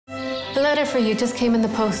A letter for you just came in the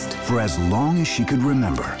post. For as long as she could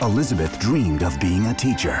remember, Elizabeth dreamed of being a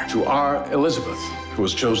teacher. To our Elizabeth, who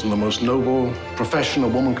has chosen the most noble profession a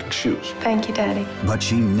woman could choose. Thank you, Daddy. But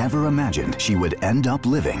she never imagined she would end up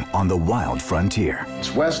living on the wild frontier.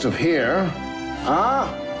 It's west of here.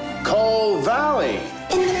 Coal Valley.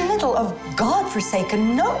 In the middle of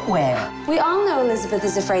God-forsaken nowhere. We all know Elizabeth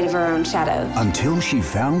is afraid of her own shadow. Until she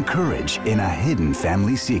found courage in a hidden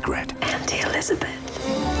family secret. Auntie Elizabeth.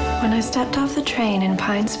 When I stepped off the train in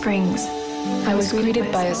Pine Springs, I was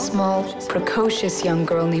greeted by a small, precocious young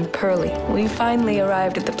girl named Pearlie. We finally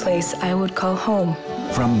arrived at the place I would call home.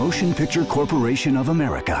 From Motion Picture Corporation of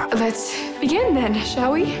America. Let's begin then,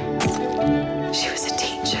 shall we? She was a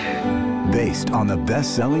teacher. Based on the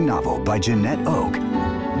best-selling novel by Janette Oke.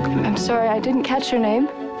 I'm sorry, I didn't catch your name.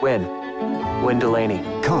 Win Delaney.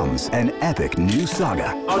 Comes an epic new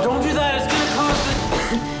saga. Oh, don't do that.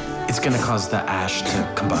 It's gonna cause the ash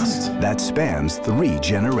to combust. That spans 3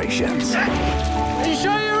 generations. Are you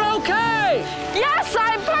sure you're okay? Yes,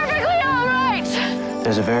 I'm perfectly all right!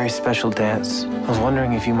 There's a very special dance. I was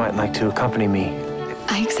wondering if you might like to accompany me.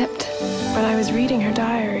 I accept. When I was reading her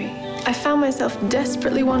diary, I found myself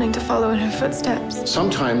desperately wanting to follow in her footsteps.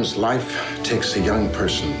 Sometimes life takes a young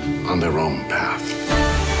person on their own path.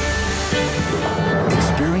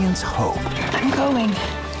 Experience hope. I'm going.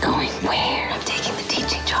 Going where? I'm taking the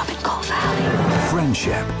teaching job in Coal Valley.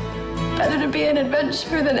 Friendship. Better to be an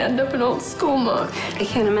adventurer than end up an old school mom. I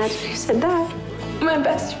can't imagine who said that. My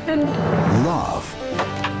best friend. Love.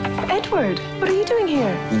 Edward, what are you doing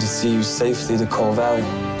here? Need to see you safely to Coal Valley.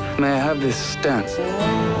 May I have this dance?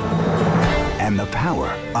 And the power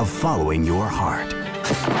of following your heart.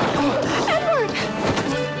 Edward!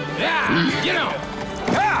 Yeah, get on.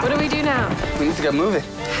 What do we do now? We need to get moving.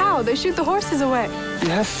 How? They shoot the horses away. You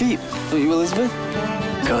have feet, don't you, Elizabeth?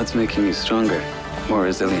 God's making you stronger, more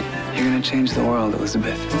resilient. You're gonna change the world,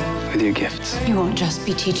 Elizabeth, with your gifts. You won't just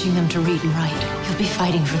be teaching them to read and write. You'll be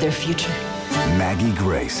fighting for their future. Maggie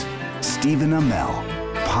Grace, Stephen Amell,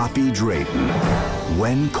 Poppy Drayton.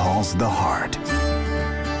 When Calls the Heart.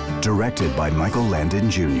 Directed by Michael Landon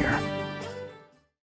Jr.